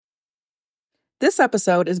This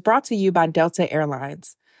episode is brought to you by Delta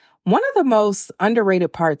Airlines. One of the most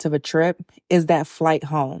underrated parts of a trip is that flight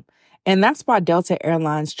home. And that's why Delta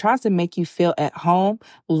Airlines tries to make you feel at home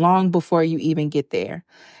long before you even get there.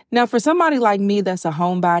 Now, for somebody like me that's a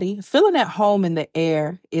homebody, feeling at home in the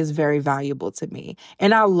air is very valuable to me.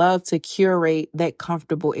 And I love to curate that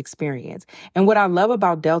comfortable experience. And what I love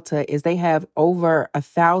about Delta is they have over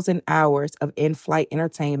 1,000 hours of in-flight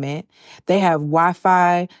entertainment. They have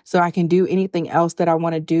Wi-Fi, so I can do anything else that I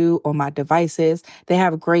want to do on my devices. They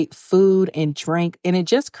have great food and drink, and it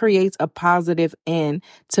just creates a positive end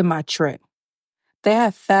to my trip. They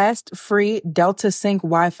have fast, free Delta Sync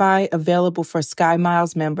Wi-Fi available for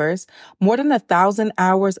SkyMiles members, more than 1,000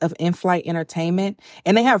 hours of in-flight entertainment,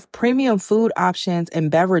 and they have premium food options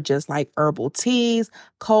and beverages like herbal teas,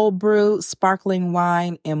 cold brew, sparkling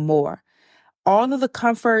wine, and more. All of the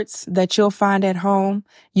comforts that you'll find at home,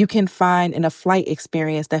 you can find in a flight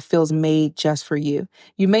experience that feels made just for you.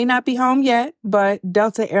 You may not be home yet, but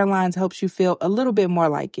Delta Airlines helps you feel a little bit more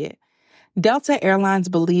like it. Delta Airlines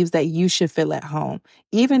believes that you should feel at home,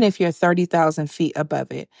 even if you're 30,000 feet above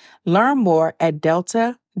it. Learn more at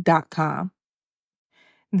delta.com.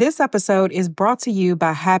 This episode is brought to you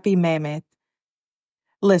by Happy Mammoth.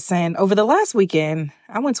 Listen, over the last weekend,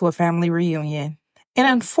 I went to a family reunion. And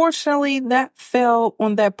unfortunately, that fell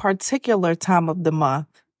on that particular time of the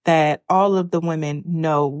month that all of the women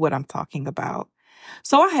know what I'm talking about.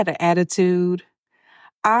 So I had an attitude.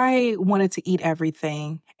 I wanted to eat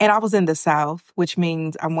everything. And I was in the South, which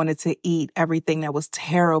means I wanted to eat everything that was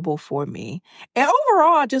terrible for me. And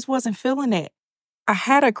overall, I just wasn't feeling it. I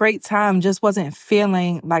had a great time, just wasn't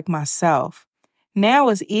feeling like myself. Now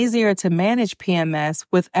it's easier to manage PMS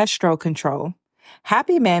with Estro Control.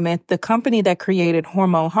 Happy Mammoth, the company that created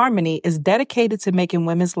Hormone Harmony, is dedicated to making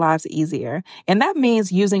women's lives easier. And that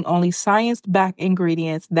means using only science-backed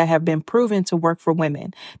ingredients that have been proven to work for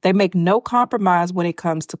women. They make no compromise when it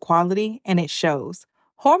comes to quality, and it shows.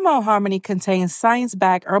 Hormone Harmony contains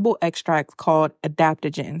science-backed herbal extracts called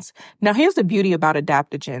adaptogens. Now, here's the beauty about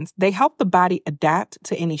adaptogens. They help the body adapt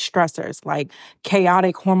to any stressors, like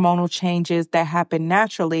chaotic hormonal changes that happen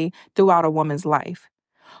naturally throughout a woman's life.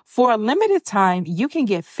 For a limited time, you can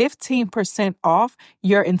get 15% off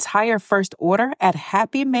your entire first order at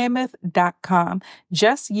happymammoth.com.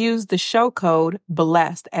 Just use the show code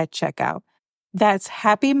BLESSED at checkout. That's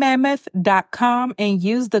happymammoth.com and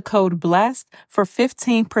use the code BLESSED for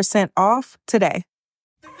 15% off today.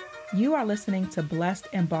 You are listening to Blessed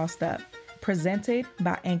and Bossed Up, presented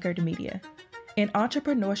by Anchored Media, an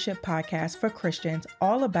entrepreneurship podcast for Christians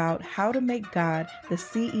all about how to make God the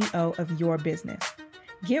CEO of your business.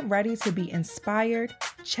 Get ready to be inspired,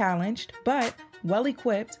 challenged, but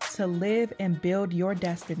well-equipped to live and build your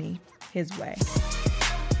destiny His way.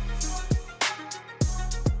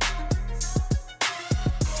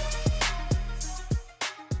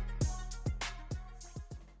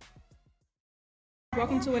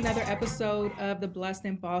 Welcome to another episode of the Blessed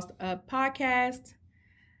and Bossed Up podcast.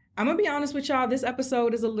 I'm going to be honest with y'all, this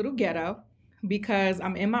episode is a little ghetto because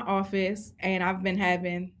I'm in my office and I've been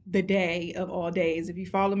having the day of all days. If you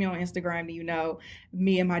follow me on Instagram, you know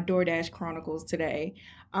me and my DoorDash chronicles today.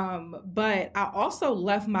 But I also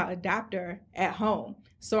left my adapter at home.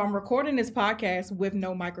 So I'm recording this podcast with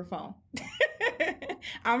no microphone.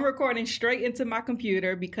 I'm recording straight into my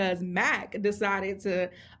computer because Mac decided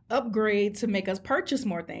to upgrade to make us purchase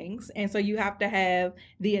more things. And so you have to have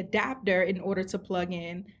the adapter in order to plug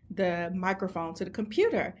in the microphone to the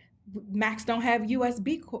computer. Macs don't have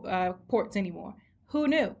USB ports anymore. Who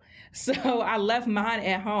knew? So I left mine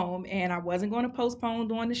at home and I wasn't going to postpone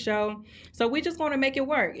doing the show. So we're just going to make it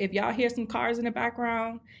work. If y'all hear some cars in the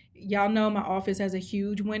background, y'all know my office has a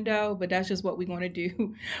huge window, but that's just what we're going to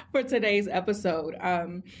do for today's episode.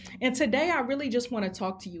 And today I really just want to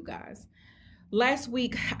talk to you guys. Last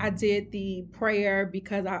week, I did the prayer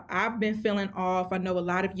because I've been feeling off. I know a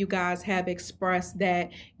lot of you guys have expressed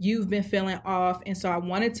that you've been feeling off. And so I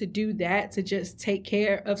wanted to do that to just take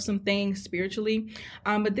care of some things spiritually.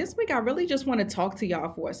 But this week, I really just want to talk to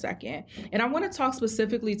y'all for a second. And I want to talk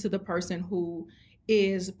specifically to the person who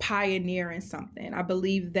is pioneering something. I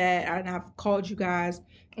believe that, and I've called you guys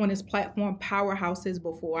on this platform powerhouses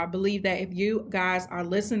before. I believe that if you guys are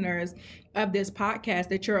listeners of this podcast,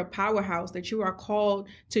 that you're a powerhouse, that you are called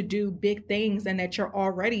to do big things and that you're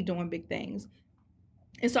already doing big things.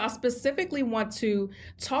 And so I specifically want to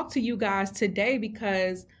talk to you guys today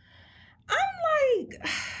because I'm like,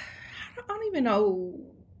 I don't even know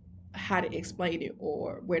how to explain it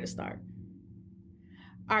or where to start.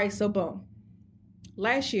 All right, so boom.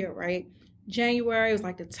 Last year, right? January was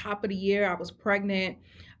like the top of the year. I was pregnant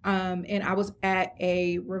and I was at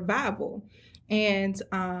a revival. And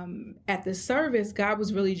at the service, God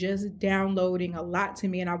was really just downloading a lot to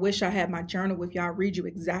me. And I wish I had my journal with you. I'll read you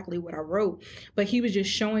exactly what I wrote. But he was just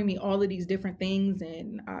showing me all of these different things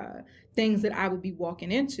and things that I would be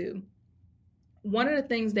walking into. One of the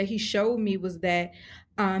things that he showed me was that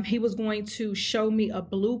he was going to show me a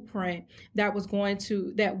blueprint that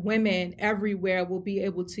women everywhere will be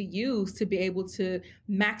able to use to be able to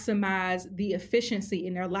maximize the efficiency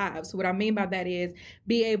in their lives. So what I mean by that is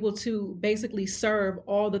be able to basically serve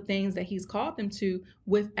all the things that he's called them to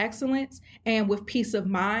with excellence and with peace of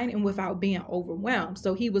mind and without being overwhelmed.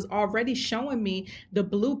 So he was already showing me the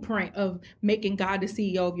blueprint of making God the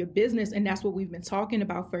CEO of your business. And that's what we've been talking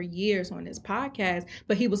about for years on this podcast.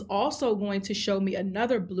 But he was also going to show me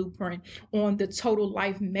another blueprint on the total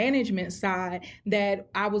life management side that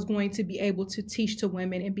I was going to be able to teach to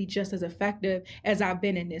women and be just as effective as I've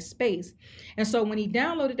been in this space. And so when he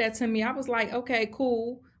downloaded that to me, I was like, okay,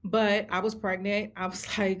 cool. But I was pregnant. I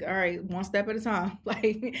was like, all right, one step at a time.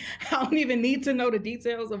 Like, I don't even need to know the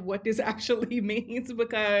details of what this actually means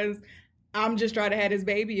because I'm just trying to have this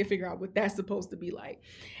baby and figure out what that's supposed to be like.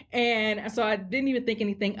 And so I didn't even think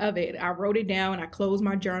anything of it. I wrote it down and I closed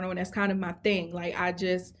my journal, and that's kind of my thing. Like,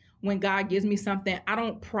 when God gives me something, I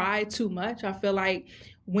don't pry too much. I feel like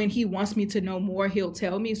when he wants me to know more, he'll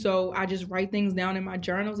tell me. So I just write things down in my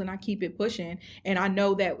journals and I keep it pushing. And I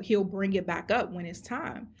know that he'll bring it back up when it's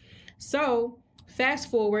time. So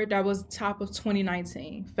fast forward, that was top of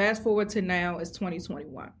 2019. Fast forward to now, it's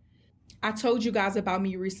 2021. I told you guys about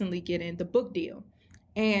me recently getting the book deal.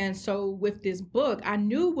 And so with this book, I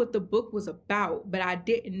knew what the book was about, but I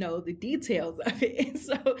didn't know the details of it. And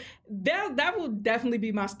so that will definitely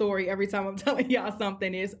be my story every time I'm telling y'all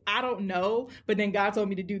something is I don't know, but then God told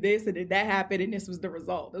me to do this and then that happened and this was the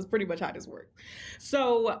result. That's pretty much how this works.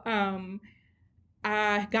 So,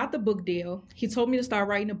 I got the book deal. He told me to start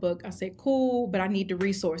writing a book. I said, cool, but I need the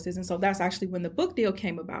resources. And so that's actually when the book deal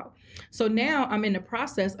came about. So now I'm in the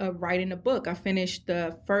process of writing a book. I finished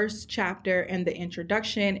the first chapter and the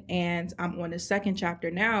introduction, and I'm on the second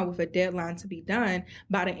chapter now with a deadline to be done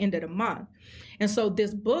by the end of the month. And so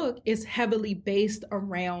this book is heavily based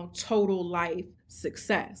around total life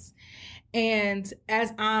success. And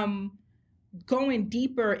as I'm going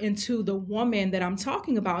deeper into the woman that I'm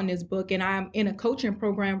talking about in this book. And I'm in a coaching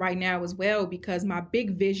program right now as well, because my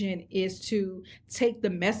big vision is to take the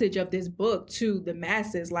message of this book to the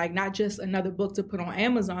masses, like not just another book to put on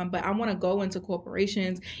Amazon, but I want to go into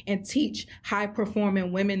corporations and teach high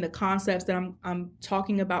performing women the concepts that I'm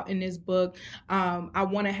talking about in this book. I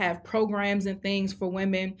want to have programs and things for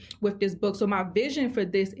women with this book. So my vision for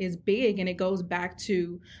this is big, and it goes back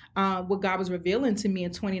to what God was revealing to me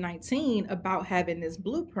in 2019 about having this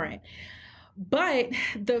blueprint. But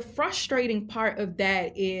the frustrating part of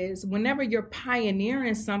that is whenever you're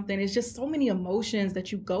pioneering something, it's just so many emotions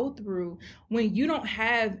that you go through when you don't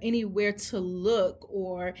have anywhere to look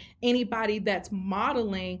or anybody that's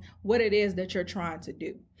modeling what it is that you're trying to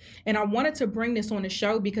do. And I wanted to bring this on the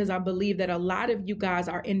show because I believe that a lot of you guys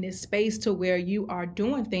are in this space to where you are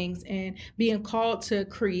doing things and being called to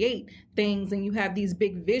create things, and you have these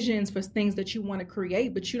big visions for things that you want to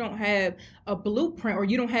create, but you don't have a blueprint or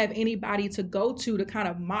you don't have anybody to go to kind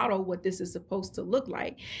of model what this is supposed to look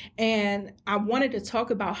like. And I wanted to talk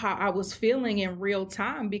about how I was feeling in real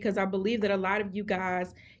time because I believe that a lot of you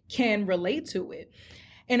guys can relate to it.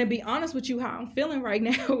 And to be honest with you, how I'm feeling right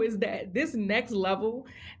now is that this next level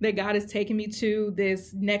that God is taking me to,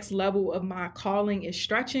 this next level of my calling is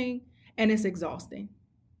stretching and it's exhausting.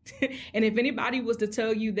 And if anybody was to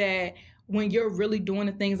tell you that when you're really doing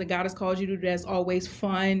the things that God has called you to do, that's always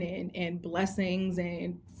fun and blessings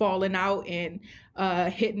and falling out and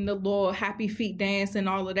hitting the little happy feet dance and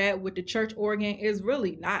all of that with the church organ, is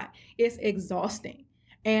really not. It's exhausting.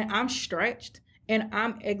 And I'm stretched and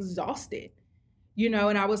I'm exhausted. You know,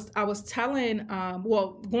 and I was telling,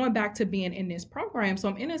 going back to being in this program. So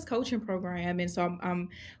I'm in this coaching program. And so I'm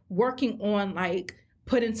working on like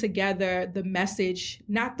putting together the message,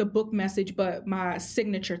 not the book message, but my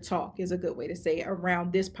signature talk is a good way to say it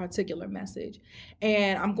around this particular message.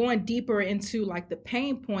 And I'm going deeper into like the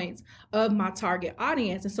pain points of my target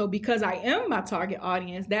audience. And so because I am my target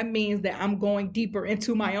audience, that means that I'm going deeper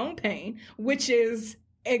into my own pain, which is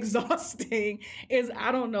exhausting is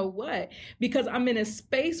I don't know what, because I'm in a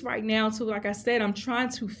space right now to, like I said, I'm trying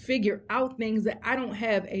to figure out things that I don't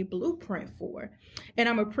have a blueprint for. And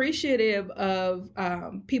I'm appreciative of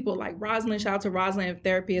people like Rosalind. Shout out to Rosalind of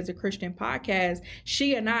Therapy as a Christian podcast.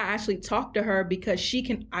 She and I actually talked to her because she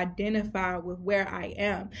can identify with where I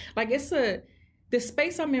am. Like the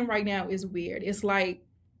space I'm in right now is weird. It's like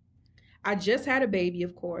I just had a baby,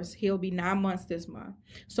 of course. He'll be 9 months this month.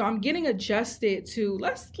 So I'm getting adjusted to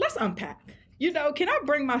let's unpack. Can I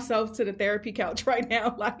bring myself to the therapy couch right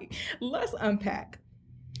now? Like, let's unpack.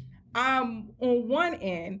 On one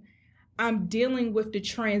end, I'm dealing with the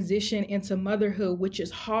transition into motherhood, which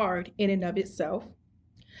is hard in and of itself.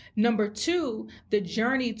 Number two, the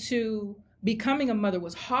journey to becoming a mother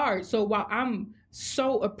was hard. So while I'm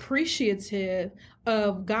so appreciative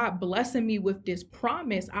of God blessing me with this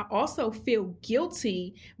promise, I also feel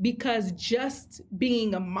guilty because just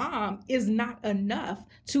being a mom is not enough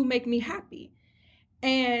to make me happy.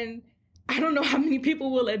 And I don't know how many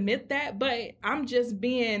people will admit that, but I'm just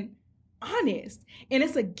being honest. And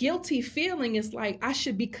it's a guilty feeling. It's like I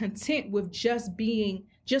should be content with just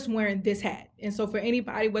wearing this hat. And so for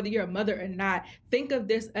anybody, whether you're a mother or not, think of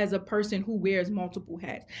this as a person who wears multiple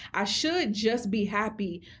hats. I should just be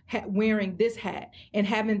happy wearing this hat and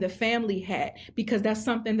having the family hat, because that's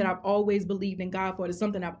something that I've always believed in God for. It's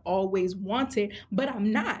something I've always wanted, but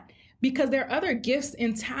I'm not. Because there are other gifts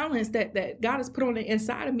and talents that God has put on the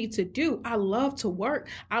inside of me to do. I love to work.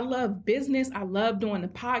 I love business. I love doing the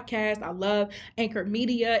podcast. I love Anchor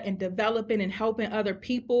Media and developing and helping other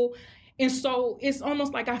people. And so it's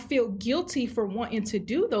almost like I feel guilty for wanting to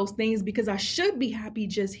do those things because I should be happy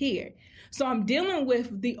just here. So I'm dealing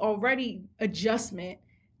with the already adjustment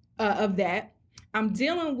of that. I'm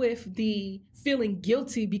dealing with the feeling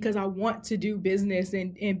guilty because I want to do business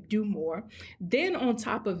and do more. Then on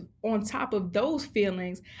top of those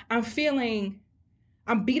feelings, I'm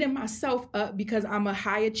beating myself up because I'm a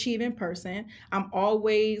high achieving person. I've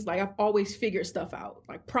always figured stuff out.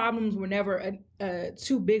 Like, problems were never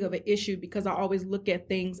too big of an issue because I always look at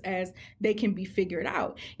things as they can be figured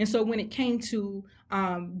out. And so when it came to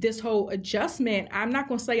this whole adjustment, I'm not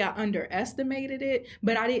going to say I underestimated it,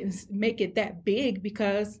 but I didn't make it that big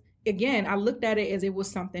because, again, I looked at it as it was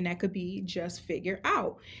something that could be just figured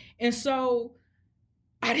out. And so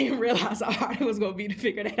I didn't realize how hard it was going to be to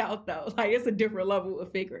figure that out, though. Like, it's a different level of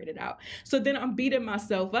figuring it out. So then I'm beating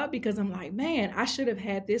myself up because I'm like, man, I should have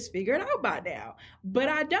had this figured out by now, but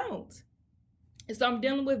I don't. And so I'm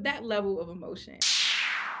dealing with that level of emotion.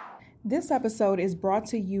 This episode is brought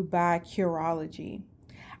to you by Curology.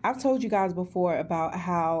 I've told you guys before about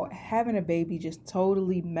how having a baby just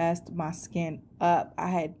totally messed my skin up. I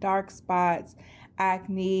had dark spots,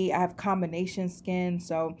 acne, I have combination skin.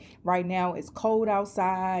 So right now it's cold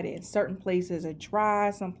outside and certain places are dry,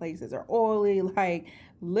 some places are oily. Like,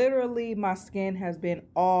 literally my skin has been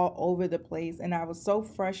all over the place. And I was so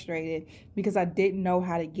frustrated because I didn't know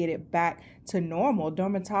how to get it back to normal.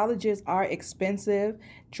 Dermatologists are expensive.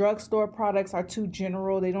 Drugstore products are too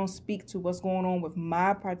general. They don't speak to what's going on with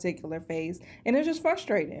my particular face. And it's just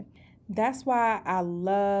frustrating. That's why I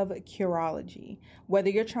love Curology. Whether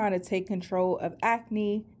you're trying to take control of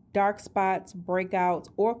acne, dark spots, breakouts,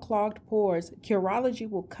 or clogged pores, Curology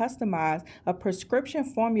will customize a prescription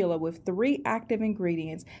formula with 3 active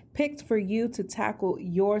ingredients picked for you to tackle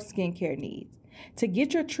your skincare needs. To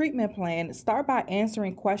get your treatment plan, start by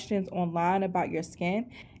answering questions online about your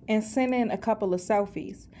skin and send in a couple of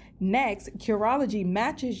selfies. Next, Curology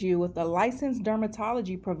matches you with a licensed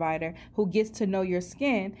dermatology provider who gets to know your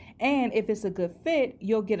skin, and if it's a good fit,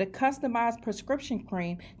 you'll get a customized prescription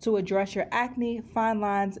cream to address your acne, fine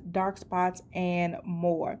lines, dark spots, and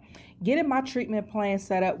more. Getting my treatment plan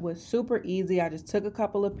set up was super easy. I just took a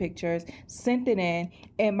couple of pictures, sent it in,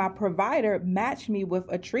 and my provider matched me with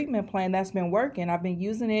a treatment plan that's been working. I've been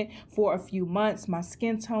using it for a few months. My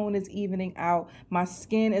skin tone is evening out. My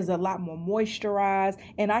skin is a lot more moisturized,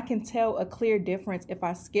 and I can tell a clear difference if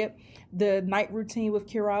I skip the night routine with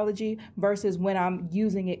Curology versus when I'm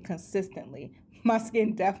using it consistently. My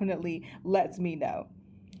skin definitely lets me know.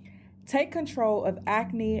 Take control of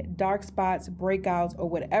acne, dark spots, breakouts, or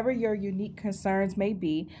whatever your unique concerns may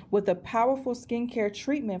be with a powerful skincare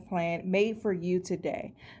treatment plan made for you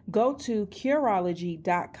today. Go to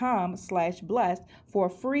Curology.com/blessed for a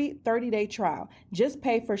free 30-day trial. Just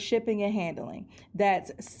pay for shipping and handling.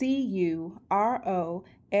 That's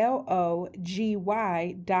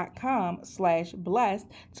Curology.com/blessed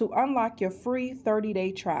to unlock your free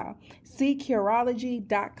 30-day trial. See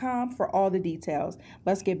Curology.com for all the details.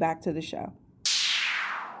 Let's get back to the show.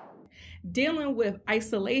 Dealing with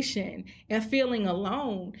isolation and feeling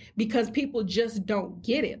alone because people just don't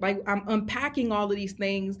get it. Like, I'm unpacking all of these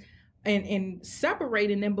things and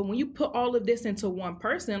separating them. But when you put all of this into one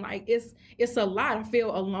person, like, it's a lot. I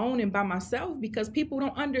feel alone and by myself because people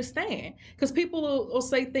don't understand. Because people will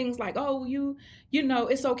say things like, oh, you know,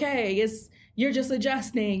 it's okay. You're just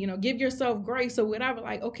adjusting, give yourself grace or whatever.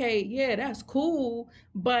 Like, okay, yeah, that's cool.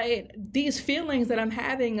 But these feelings that I'm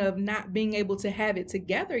having of not being able to have it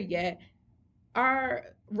together yet, are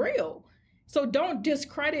real. So don't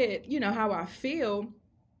discredit, how I feel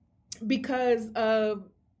because of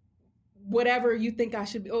whatever you think I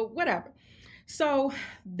should be or whatever. So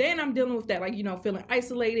then I'm dealing with that, like, feeling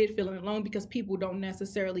isolated, feeling alone because people don't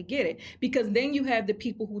necessarily get it. Because then you have the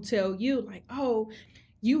people who tell you like, oh,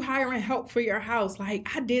 you hiring help for your house. Like,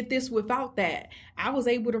 I did this without that. I was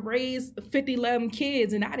able to raise 11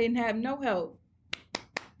 kids and I didn't have no help.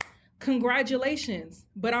 Congratulations.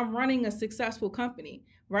 But I'm running a successful company,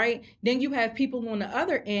 right? Then you have people on the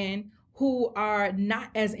other end who are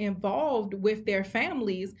not as involved with their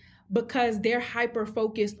families because they're hyper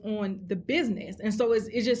focused on the business. And so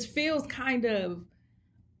it just feels kind of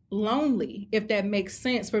lonely, if that makes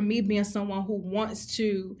sense, for me being someone who wants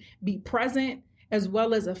to be present as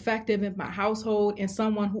well as effective in my household, and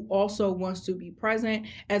someone who also wants to be present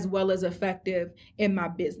as well as effective in my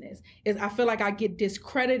business. I feel like I get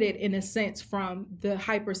discredited in a sense from the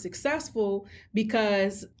hyper successful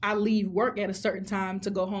because I leave work at a certain time to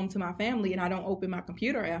go home to my family and I don't open my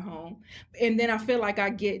computer at home. And then I feel like I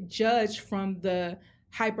get judged from the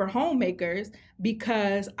hyper homemakers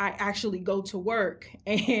because I actually go to work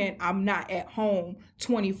and I'm not at home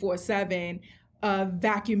 24/7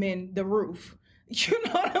 vacuuming the roof. You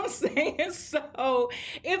know what I'm saying? So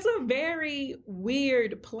it's a very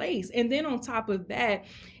weird place. And then on top of that,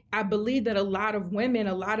 I believe that a lot of women,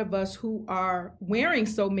 a lot of us who are wearing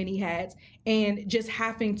so many hats and just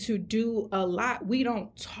having to do a lot, we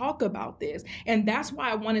don't talk about this. And that's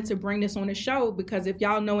why I wanted to bring this on the show, because if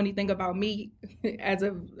y'all know anything about me as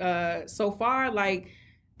of so far, like,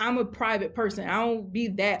 I'm a private person. I don't be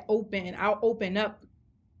that open. I'll open up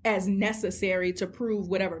as necessary to prove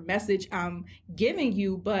whatever message I'm giving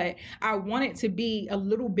you. But I want it to be a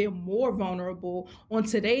little bit more vulnerable on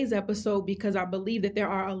today's episode because I believe that there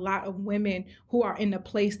are a lot of women who are in the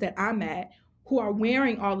place that I'm at, who are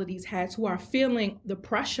wearing all of these hats, who are feeling the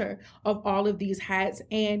pressure of all of these hats,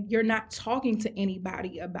 and you're not talking to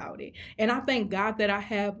anybody about it. And I thank God that I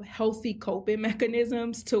have healthy coping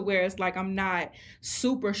mechanisms to where it's like I'm not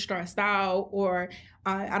super stressed out, or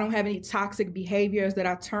I don't have any toxic behaviors that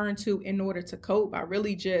I turn to in order to cope. I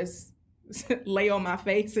really just lay on my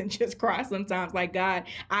face and just cry sometimes, like, God,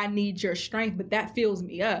 I need your strength. But that fills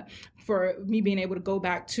me up. For me being able to go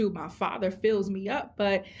back to my father fills me up.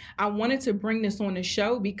 But I wanted to bring this on the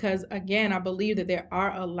show because, again, I believe that there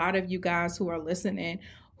are a lot of you guys who are listening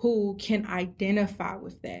who can identify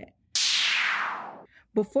with that.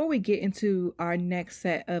 Before we get into our next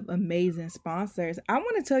set of amazing sponsors, I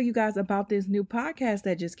want to tell you guys about this new podcast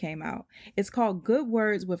that just came out. It's called Good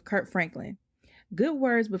Words with Kurt Franklin. Good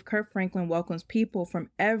Words with Kurt Franklin welcomes people from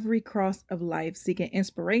every cross of life seeking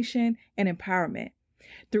inspiration and empowerment.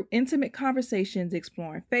 Through intimate conversations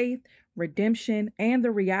exploring faith, redemption, and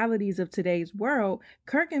the realities of today's world,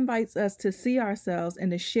 Kirk invites us to see ourselves in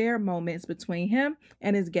the shared moments between him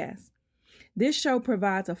and his guests. This show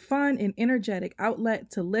provides a fun and energetic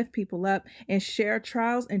outlet to lift people up and share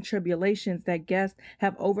trials and tribulations that guests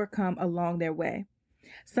have overcome along their way.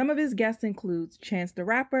 Some of his guests include Chance the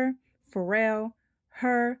Rapper, Pharrell,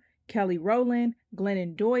 Her, Kelly Rowland,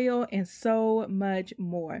 Glennon Doyle, and so much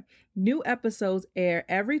more. New episodes air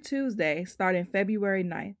every Tuesday starting February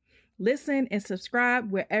 9th. Listen and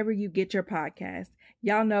subscribe wherever you get your podcast.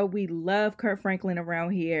 Y'all know we love Kurt Franklin around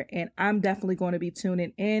here, and I'm definitely going to be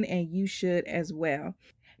tuning in, and you should as well.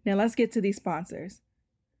 Now let's get to these sponsors.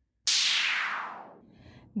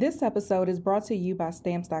 This episode is brought to you by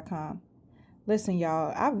Stamps.com. Listen,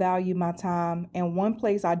 y'all, I value my time, and one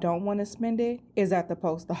place I don't want to spend it is at the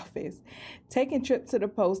post office. Taking trips to the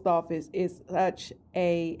post office is such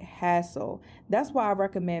a hassle. That's why I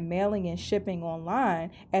recommend mailing and shipping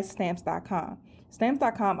online at Stamps.com.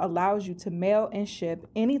 Stamps.com allows you to mail and ship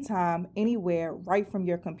anytime, anywhere, right from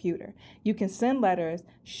your computer. You can send letters,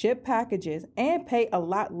 ship packages, and pay a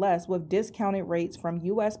lot less with discounted rates from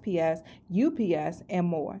USPS, UPS, and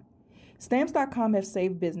more. Stamps.com has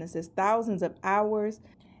saved businesses thousands of hours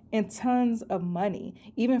and tons of money.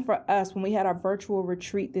 Even for us, when we had our virtual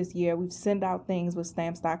retreat this year, we've sent out things with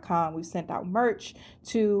Stamps.com. We've sent out merch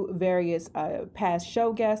to various past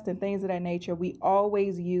show guests and things of that nature. We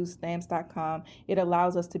always use Stamps.com. It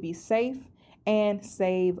allows us to be safe and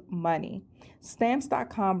save money.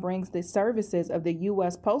 Stamps.com brings the services of the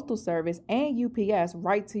U.S. Postal Service and UPS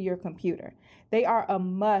right to your computer. They are a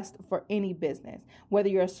must for any business. Whether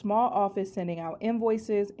you're a small office sending out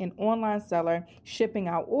invoices, an online seller shipping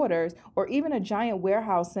out orders, or even a giant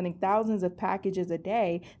warehouse sending thousands of packages a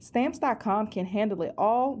day, Stamps.com can handle it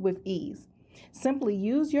all with ease. Simply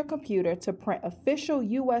use your computer to print official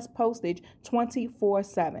U.S. postage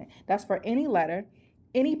 24/7. That's for any letter,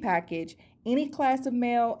 any package, any class of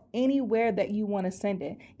mail, anywhere that you want to send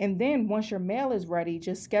it. And then once your mail is ready,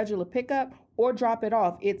 just schedule a pickup or drop it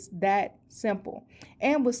off. It's that simple.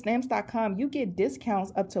 And with stamps.com, you get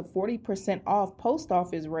discounts up to 40% off post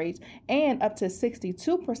office rates and up to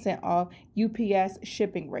 62% off UPS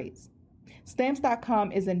shipping rates.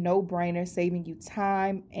 Stamps.com is a no-brainer, saving you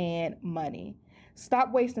time and money.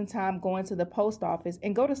 Stop wasting time going to the post office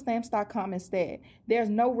and go to stamps.com instead. There's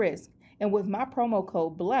no risk. And with my promo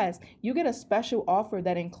code BLESSED, you get a special offer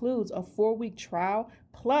that includes a 4-week trial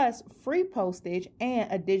plus free postage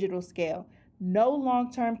and a digital scale. No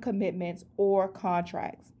long-term commitments or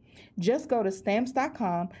contracts. Just go to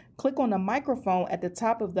stamps.com, click on the microphone at the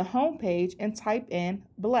top of the homepage and type in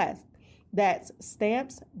BLESSED. That's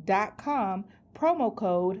stamps.com, promo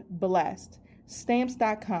code BLESSED.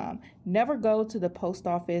 Stamps.com. Never go to the post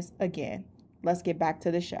office again. Let's get back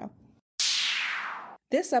to the show.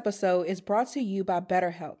 This episode is brought to you by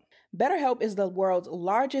BetterHelp. BetterHelp is the world's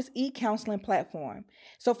largest e-counseling platform.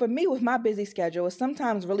 So for me, with my busy schedule, it's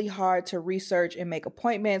sometimes really hard to research and make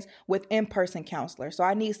appointments with in-person counselors. So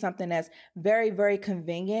I need something that's very, very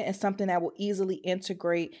convenient and something that will easily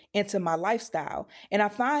integrate into my lifestyle. And I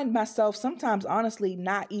find myself sometimes, honestly,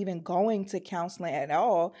 not even going to counseling at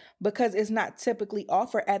all because it's not typically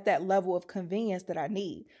offered at that level of convenience that I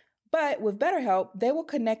need. But with BetterHelp, they will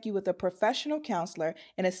connect you with a professional counselor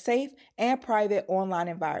in a safe and private online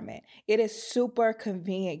environment. It is super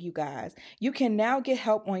convenient, you guys. You can now get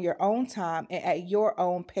help on your own time and at your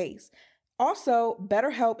own pace. Also,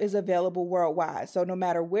 BetterHelp is available worldwide. So no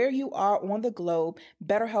matter where you are on the globe,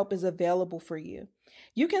 BetterHelp is available for you.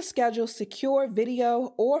 You can schedule secure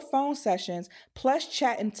video or phone sessions, plus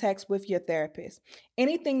chat and text with your therapist.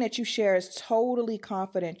 Anything that you share is totally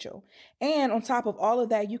confidential. And on top of all of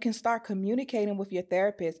that, you can start communicating with your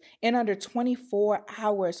therapist in under 24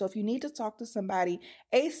 hours. So if you need to talk to somebody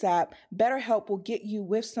ASAP, BetterHelp will get you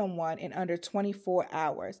with someone in under 24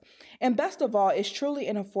 hours. And best of all, it's truly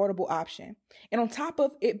an affordable option. And on top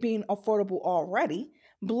of it being affordable already,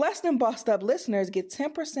 Blessed and Bossed Up listeners get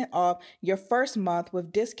 10% off your first month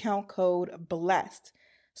with discount code BLESSED.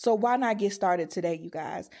 So why not get started today, you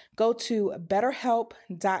guys? Go to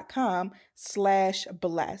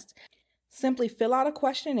betterhelp.com/blessed. Simply fill out a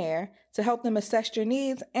questionnaire to help them assess your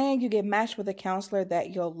needs, and you get matched with a counselor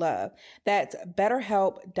that you'll love. That's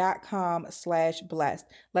betterhelp.com/blessed.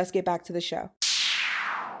 Let's get back to the show.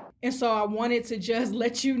 And so I wanted to just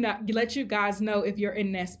let you guys know, if you're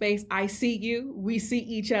in that space, I see you, we see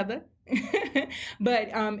each other. But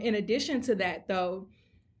in addition to that, though,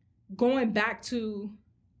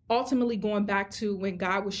 ultimately going back to when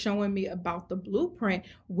God was showing me about the blueprint,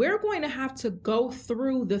 we're going to have to go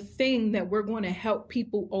through the thing that we're going to help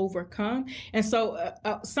people overcome. And so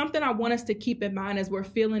something I want us to keep in mind as we're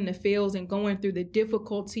feeling the feels and going through the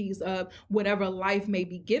difficulties of whatever life may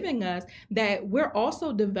be giving us, that we're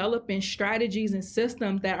also developing strategies and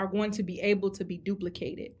systems that are going to be able to be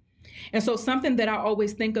duplicated. And so something that I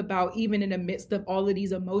always think about, even in the midst of all of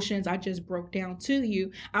these emotions I just broke down to you,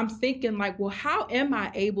 I'm thinking like, well, how am I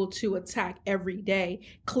able to attack every day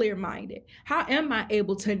clear-minded? How am I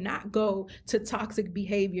able to not go to toxic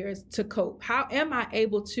behaviors to cope? How am I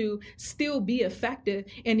able to still be effective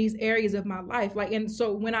in these areas of my life? And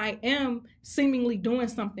so when I am seemingly doing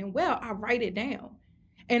something well, I write it down.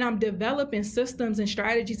 And I'm developing systems and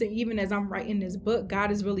strategies. And even as I'm writing this book,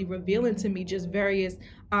 God is really revealing to me just various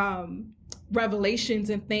revelations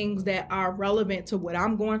and things that are relevant to what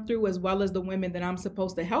I'm going through, as well as the women that I'm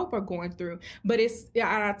supposed to help are going through. But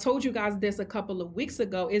I told you guys this a couple of weeks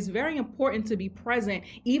ago. It's very important to be present,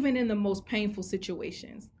 even in the most painful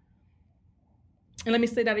situations. And let me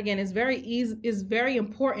say that again. It's very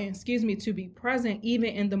important, to be present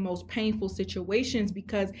even in the most painful situations,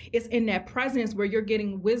 because it's in that presence where you're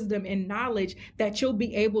getting wisdom and knowledge that you'll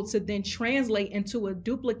be able to then translate into a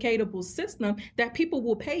duplicatable system that people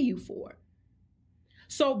will pay you for.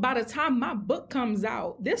 So by the time my book comes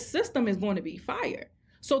out, this system is going to be fire.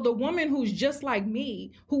 So the woman who's just like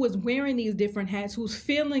me, who is wearing these different hats, who's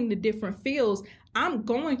feeling the different feels, I'm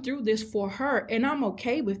going through this for her, and I'm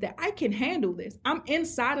okay with that. I can handle this. I'm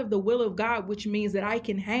inside of the will of God, which means that I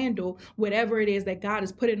can handle whatever it is that God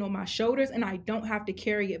is putting on my shoulders, and I don't have to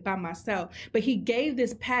carry it by myself. But he gave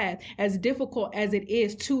this path, as difficult as it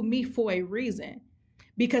is, to me for a reason,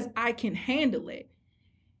 because I can handle it.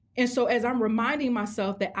 And so as I'm reminding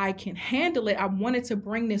myself that I can handle it, I wanted to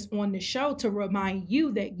bring this on the show to remind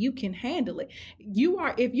you that you can handle it.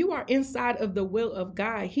 If you are inside of the will of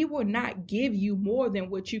God, he will not give you more than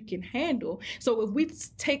what you can handle. So if we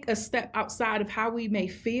take a step outside of how we may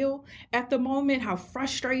feel at the moment, how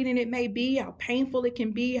frustrating it may be, how painful it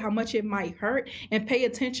can be, how much it might hurt, and pay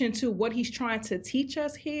attention to what he's trying to teach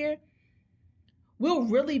us here, we'll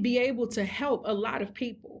really be able to help a lot of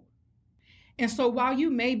people. And so while you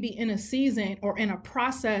may be in a season or in a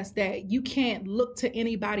process that you can't look to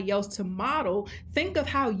anybody else to model, think of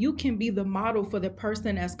how you can be the model for the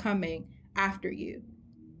person that's coming after you.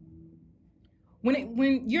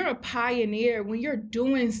 When you're a pioneer, when you're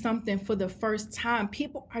doing something for the first time,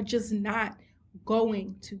 people are just not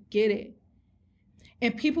going to get it.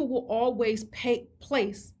 And people will always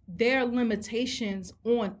place their limitations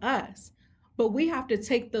on us, but we have to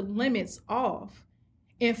take the limits off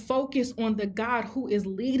and focus on the God who is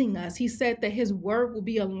leading us. He said that his word will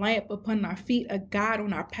be a lamp upon our feet, a guide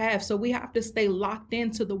on our path. So we have to stay locked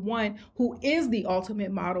into the one who is the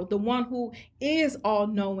ultimate model, the one who is all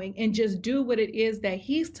knowing, and just do what it is that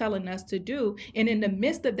he's telling us to do. And in the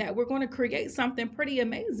midst of that, we're going to create something pretty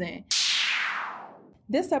amazing.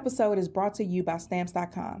 This episode is brought to you by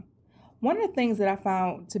Stamps.com. One of the things that I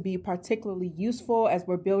found to be particularly useful as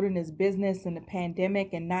we're building this business in the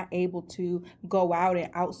pandemic and not able to go out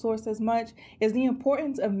and outsource as much is the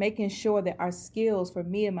importance of making sure that our skills for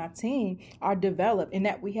me and my team are developed and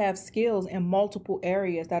that we have skills in multiple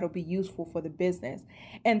areas that'll be useful for the business.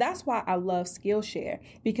 And that's why I love Skillshare,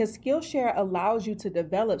 because Skillshare allows you to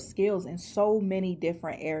develop skills in so many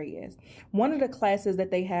different areas. One of the classes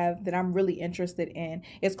that they have that I'm really interested in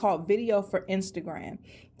is called Video for Instagram,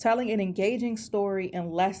 telling an engaging story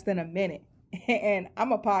in less than a minute. And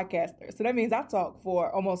I'm a podcaster, so that means I talk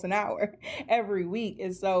for almost an hour every week.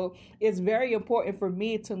 And so it's very important for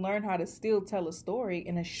me to learn how to still tell a story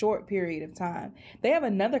in a short period of time. They have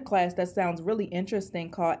another class that sounds really interesting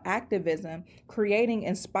called Activism, Creating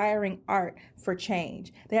Inspiring Art for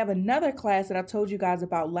Change. They have another class that I told you guys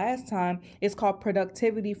about last time. It's called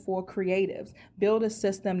Productivity for Creatives, Build a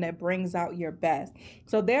System that Brings Out Your Best.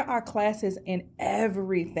 So there are classes in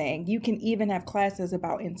everything. You can even have classes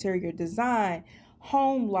about interior design,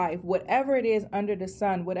 home life, whatever it is under the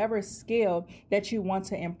sun, whatever skill that you want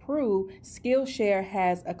to improve, Skillshare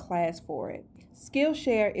has a class for it.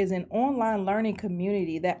 Skillshare is an online learning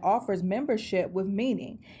community that offers membership with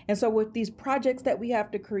meaning. And so with these projects that we have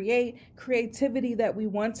to create, creativity that we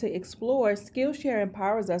want to explore, Skillshare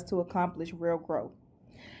empowers us to accomplish real growth.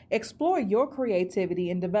 Explore your creativity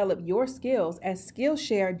and develop your skills at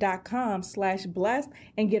Skillshare.com/blessed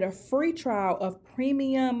and get a free trial of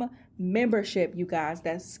premium membership, you guys.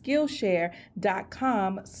 That's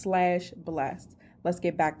Skillshare.com/blessed. Let's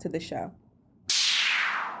get back to the show.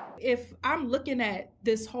 If I'm looking at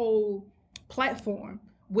this whole platform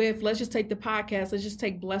with, let's just take the podcast, let's just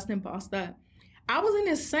take Blessed and Bossed Up. I was in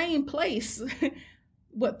the same place,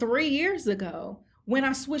 3 years ago when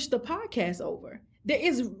I switched the podcast over. There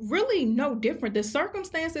is really no different. The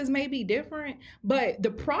circumstances may be different, but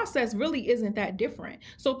the process really isn't that different.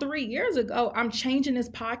 So 3 years ago, I'm changing this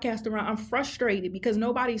podcast around. I'm frustrated because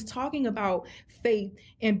nobody's talking about faith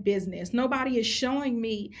in business. Nobody is showing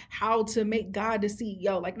me how to make God the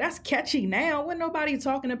CEO. Like, that's catchy now when nobody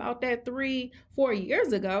talking about that 3-4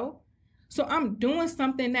 years ago. So I'm doing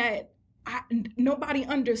something that nobody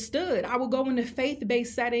understood. I would go into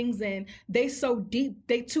faith-based settings and they too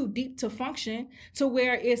deep to function, to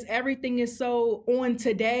where everything is so on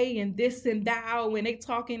today and this and thou, and they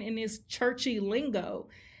talking in this churchy lingo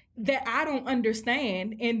that I don't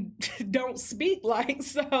understand and don't speak like.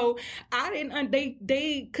 So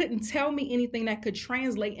they couldn't tell me anything that could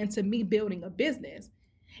translate into me building a business.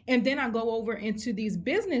 And then I go over into these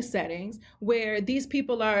business settings where these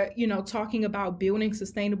people are, talking about building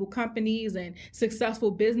sustainable companies and successful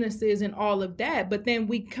businesses and all of that. But then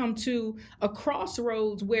we come to a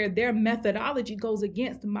crossroads where their methodology goes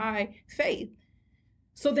against my faith.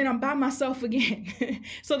 So then I'm by myself again.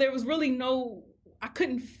 So there was really I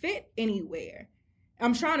couldn't fit anywhere.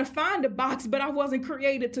 I'm trying to find a box, but I wasn't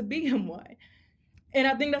created to be in one. And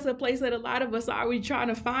I think that's a place that a lot of us are. We trying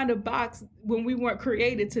to find a box when we weren't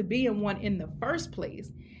created to be in one in the first place.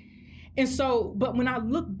 And so, but when I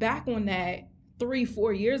look back on that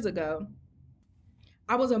 3-4 years ago,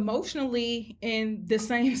 I was emotionally in the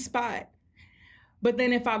same spot. But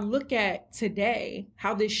then if I look at today,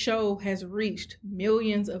 how this show has reached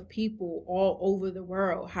millions of people all over the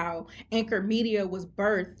world, how Anchor Media was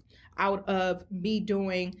birthed out of me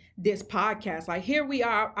doing this podcast. Like, here we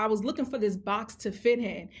are. I was looking for this box to fit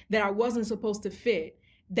in that I wasn't supposed to fit.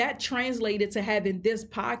 that translated to having this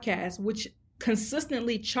podcast, which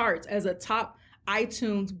consistently charts as a top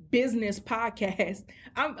iTunes business podcast.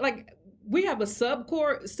 I'm like, we have a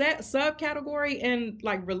subcategory in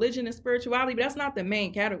like religion and spirituality, but that's not the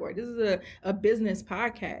main category. This is a business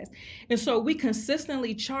podcast. And so we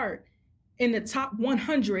consistently chart in the top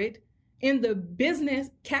 100 in the business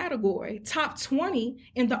category, top 20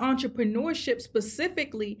 in the entrepreneurship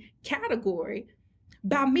specifically category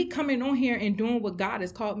by me coming on here and doing what God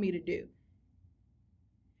has called me to do.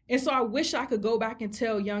 And so I wish I could go back and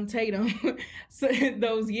tell young Tatum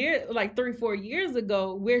those years, like 3-4 years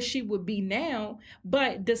ago, where she would be now.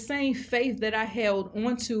 But the same faith that I held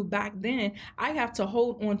onto back then, I have to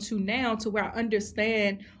hold onto now, to where I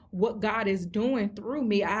understand what God is doing through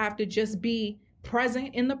me. I have to just be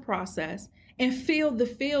present in the process and feel the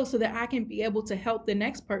feel so that I can be able to help the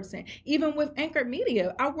next person. Even with Anchor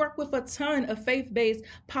Media, I work with a ton of faith-based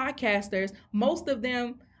podcasters. Most of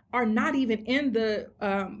them are not even in the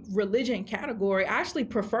religion category. I actually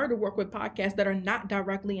prefer to work with podcasts that are not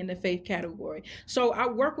directly in the faith category. So I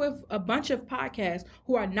work with a bunch of podcasts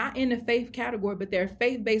who are not in the faith category, but they're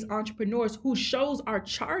faith-based entrepreneurs who shows are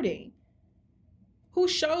charting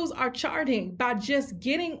by just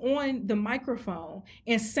getting on the microphone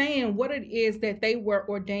and saying what it is that they were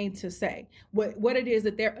ordained to say, what it is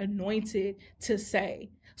that they're anointed to say.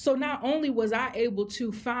 So not only was I able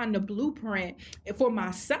to find the blueprint for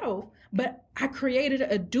myself, but I created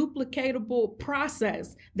a duplicatable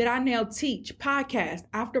process that I now teach podcast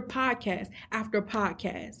after podcast after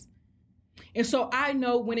podcast. And so I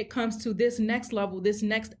know when it comes to this next level, this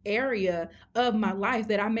next area of my life,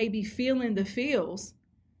 that I may be feeling the feels,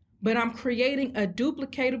 but I'm creating a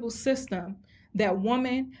duplicatable system that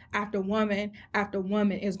woman after woman after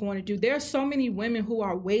woman is going to do. There are so many women who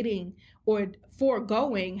are waiting or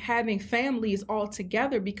foregoing having families all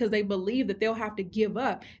together because they believe that they'll have to give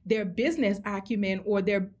up their business acumen or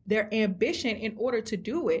their ambition in order to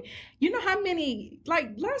do it. You know how many,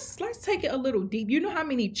 like, let's take it a little deep. You know how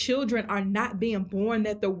many children are not being born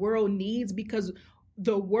that the world needs because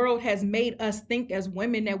the world has made us think as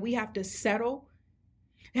women that we have to settle?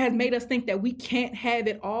 It has made us think that we can't have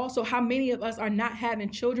it all. So how many of us are not having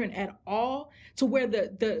children at all, to where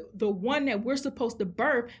the one that we're supposed to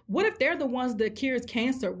birth, what if they're the ones that cures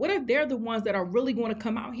cancer? What if they're the ones that are really going to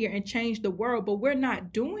come out here and change the world? But we're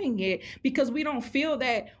not doing it because we don't feel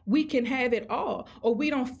that we can have it all, or we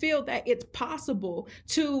don't feel that it's possible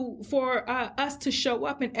for us to show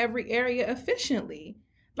up in every area efficiently.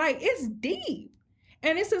 Like, it's deep.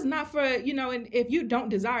 And this is not for, and if you don't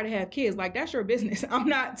desire to have kids, like, that's your business. I'm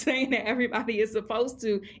not saying that everybody is supposed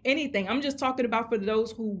to anything. I'm just talking about for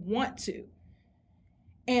those who want to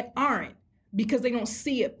and aren't because they don't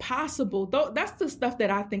see it possible. That's the stuff that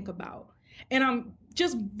I think about. And I'm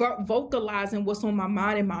just vocalizing what's on my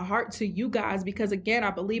mind and my heart to you guys, because again,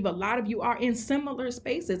 I believe a lot of you are in similar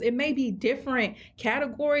spaces. It may be different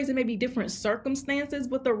categories, it may be different circumstances,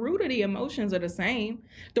 but the root of the emotions are the same.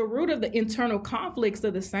 The root of the internal conflicts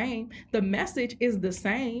are the same. The message is the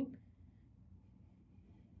same.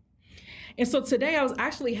 And so today I was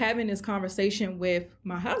actually having this conversation with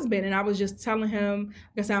my husband, and I was just telling him,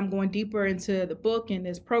 like I said, I'm going deeper into the book and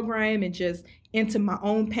this program and just into my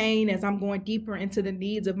own pain as I'm going deeper into the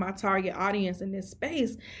needs of my target audience in this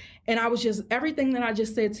space. And I was just, everything that I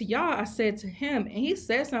just said to y'all, I said to him, and he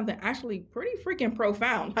said something actually pretty freaking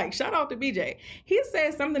profound. Like, shout out to BJ. He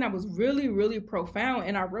said something that was really, really profound,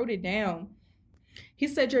 and I wrote it down. He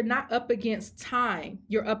said, you're not up against time,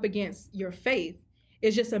 you're up against your faith.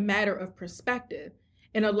 It's just a matter of perspective.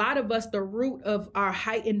 And a lot of us, the root of our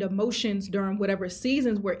heightened emotions during whatever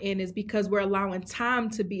seasons we're in is because we're allowing time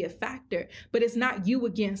to be a factor. But it's not you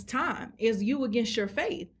against time. It's you against your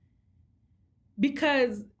faith.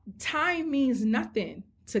 Because time means nothing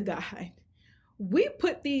to God. We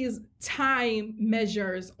put these time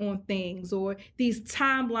measures on things or these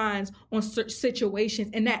timelines on situations,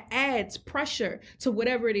 and that adds pressure to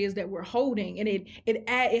whatever it is that we're holding. And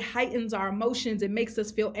it heightens our emotions. It makes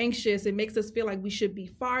us feel anxious. It makes us feel like we should be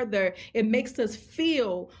farther. It makes us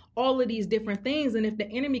feel all of these different things. And if the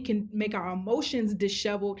enemy can make our emotions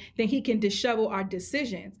disheveled, then he can dishevel our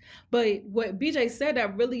decisions. But what BJ said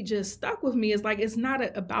that really just stuck with me is like, it's not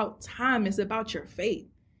about time. It's about your faith.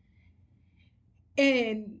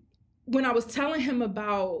 And when I was telling him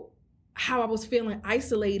about how I was feeling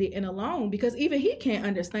isolated and alone, because even he can't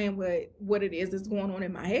understand what it is that's going on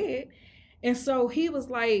in my head. And so he was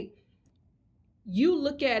like, you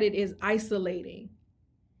look at it as isolating.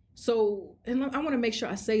 So, and I want to make sure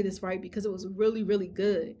I say this right because it was really, really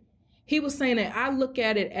good. He was saying that I look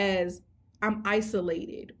at it as I'm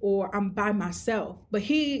isolated or I'm by myself. But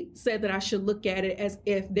he said that I should look at it as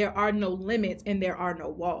if there are no limits and there are no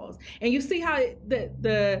walls. And you see how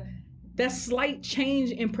that slight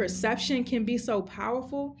change in perception can be so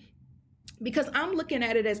powerful, because I'm looking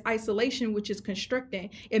at it as isolation, which is constricting.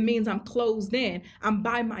 It means I'm closed in. I'm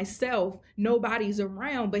by myself. Nobody's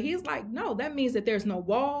around. But he's like, no, that means that there's no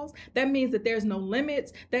walls. That means that there's no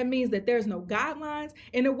limits. That means that there's no guidelines.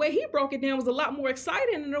 And the way he broke it down was a lot more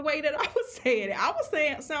exciting than the way that I was saying it. I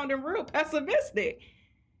was sounding real pessimistic.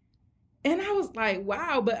 And I was like,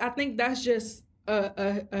 wow. But I think that's just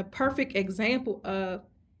a perfect example of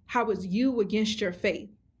how it's you against your faith.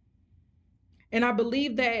 And I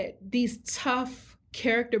believe that these tough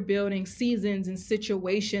character building seasons and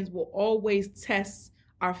situations will always test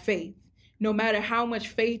our faith. No matter how much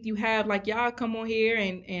faith you have, like y'all come on here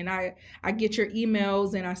and I get your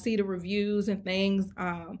emails and I see the reviews and things.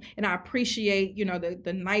 And I appreciate,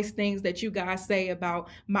 the nice things that you guys say about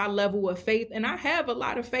my level of faith. And I have a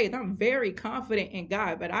lot of faith. I'm very confident in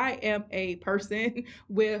God, but I am a person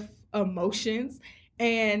with emotions,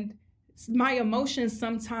 and my emotions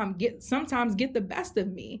sometimes get the best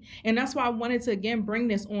of me. And that's why I wanted to, again, bring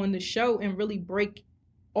this on the show and really break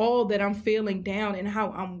all that I'm feeling down and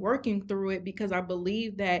how I'm working through it, because I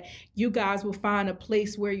believe that you guys will find a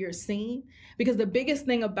place where you're seen. Because the biggest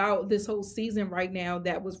thing about this whole season right now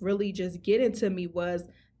that was really just getting to me was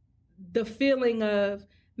the feeling of,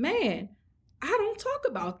 man, I don't talk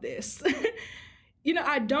about this.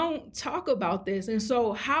 I don't talk about this. And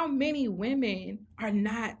so how many women are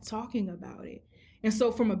not talking about it? And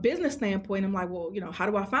so from a business standpoint, I'm like, well, how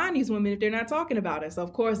do I find these women if they're not talking about it? So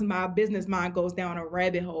of course, my business mind goes down a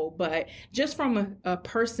rabbit hole. But just from a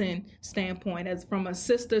person standpoint, as from a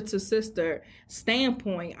sister to sister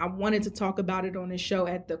standpoint, I wanted to talk about it on the show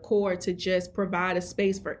at the core, to just provide a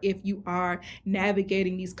space for if you are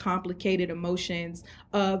navigating these complicated emotions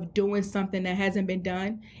of doing something that hasn't been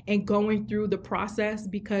done and going through the process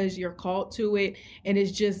because you're called to it, and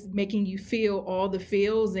it's just making you feel all the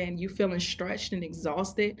feels and you feeling stretched and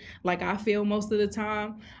exhausted like I feel most of the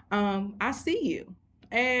time. I see you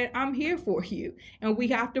and I'm here for you. And we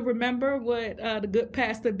have to remember what the good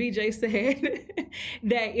Pastor BJ said,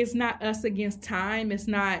 that it's not us against time. It's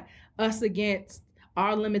not us against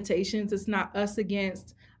our limitations. It's not us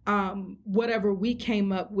against whatever we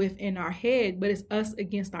came up with in our head, but it's us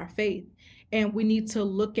against our faith. And we need to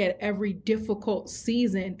look at every difficult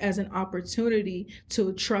season as an opportunity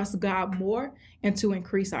to trust God more and to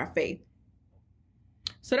increase our faith.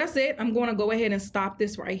 So that's it. I'm going to go ahead and stop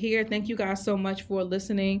this right here. Thank you guys so much for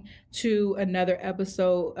listening to another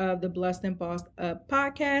episode of the Blessed and Bossed Up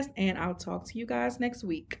podcast. And I'll talk to you guys next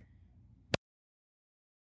week.